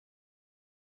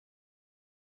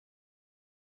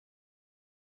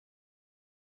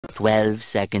12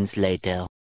 seconds later.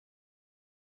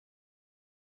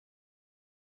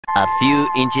 A few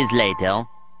inches later.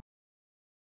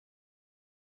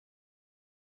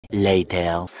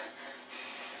 Later.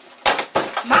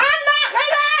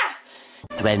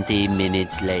 20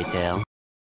 minutes later.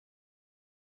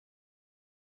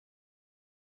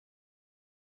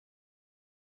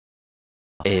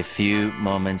 A few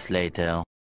moments later.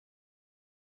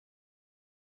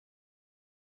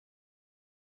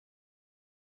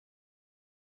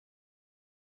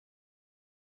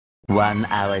 One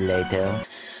hour later.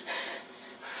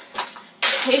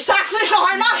 Ich sag's nicht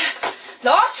noch einmal!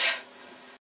 Los!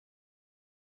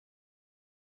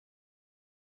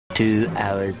 2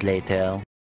 hours later.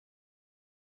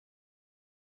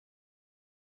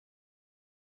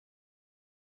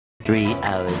 Three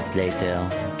hours later.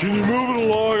 Can you move it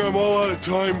along? I'm all out of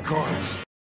time cards.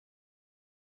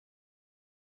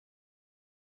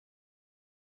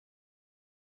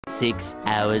 6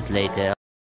 hours later.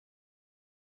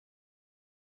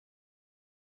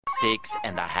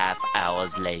 6.5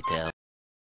 hours later.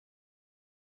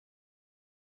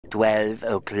 12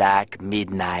 o'clock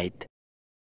midnight.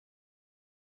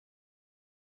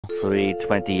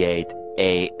 3:28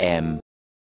 a.m.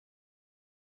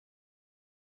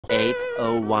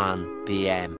 8:01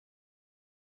 p.m.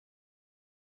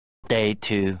 Day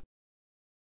 2.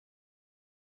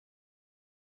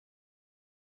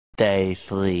 Day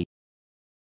 3.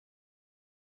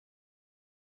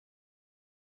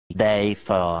 Day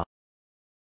 4.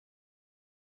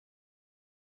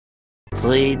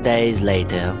 3 days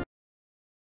later.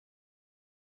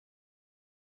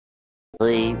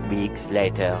 3 weeks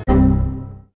later.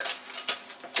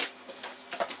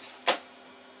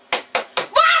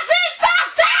 Was ist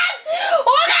das denn?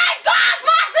 Oh mein Gott,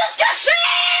 was ist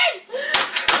geschehen?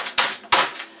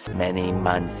 Many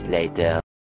months later.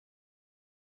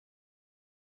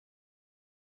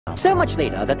 So much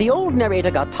later that the old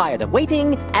narrator got tired of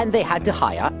waiting and they had to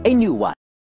hire a new one.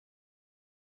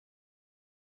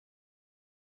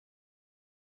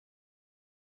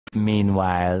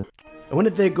 Meanwhile, I want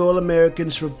to thank all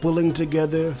Americans for pulling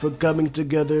together, for coming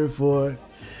together, for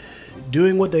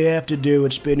doing what they have to do.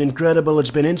 It's been incredible.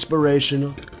 It's been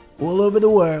inspirational. All over the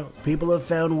world, people have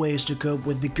found ways to cope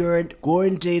with the current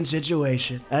quarantine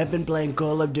situation. I've been playing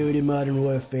Call of Duty Modern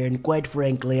Warfare, and quite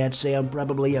frankly, I'd say I'm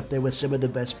probably up there with some of the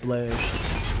best players.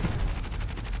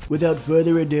 Without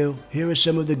further ado, here is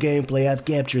some of the gameplay I've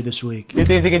captured this week. He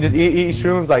thinks he can just eat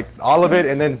shrooms, like all of it,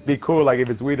 and then be cool, like if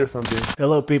it's weed or something.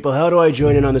 Hello people, how do I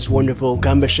join in on this wonderful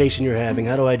conversation you're having?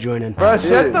 How do I join in? Bro,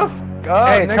 shut the f up,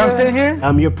 hey, nigga. Come sit here.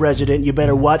 I'm your president, you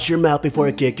better watch your mouth before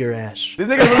I kick your ass. This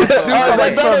nigga really stupid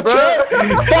like that, bro.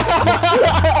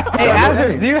 Hey,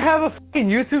 Azers, do you have a fucking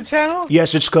YouTube channel?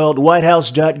 Yes, it's called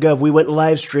whitehouse.gov. We went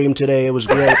live stream today, it was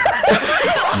great.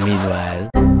 meanwhile.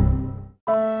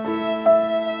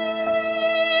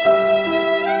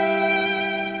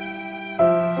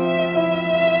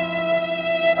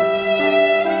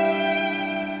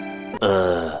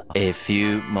 A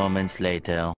few moments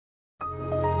later.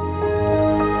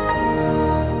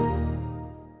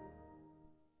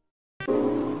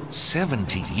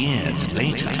 "70 years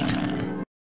later."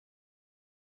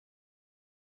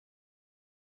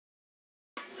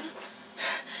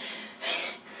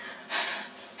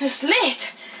 Es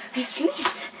lädt! Es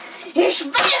lädt! Ich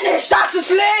will nicht, dass es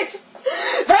lädt!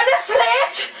 Wenn es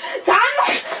lädt, dann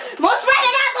muss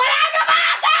meine Maschine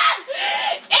warten!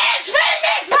 Ich will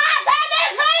nicht warten!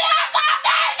 Ich will jetzt auf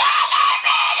den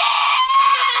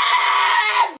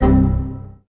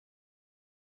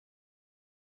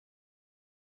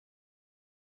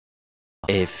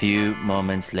A few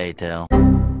moments later.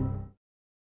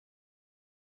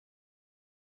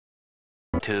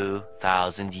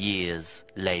 2,000 years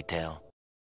later.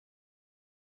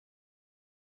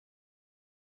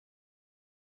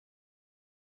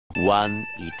 One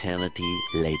eternity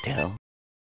later.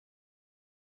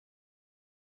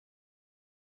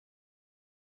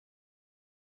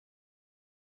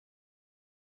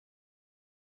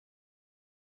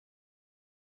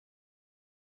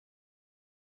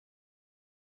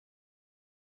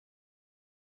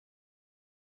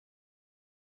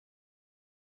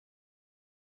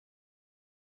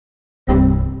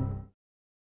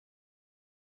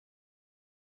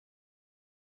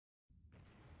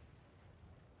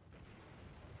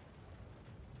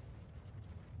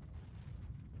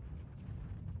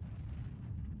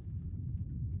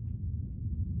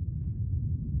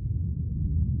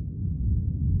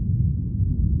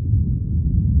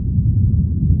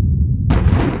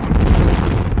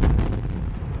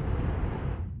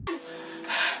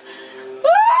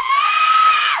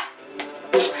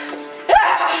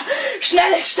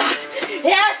 Schnellstart.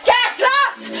 Jetzt geht's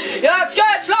los. Jetzt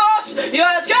geht's los.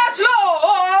 Jetzt geht's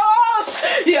los.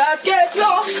 Jetzt geht's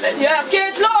los. Jetzt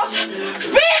geht's los.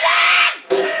 Spiel!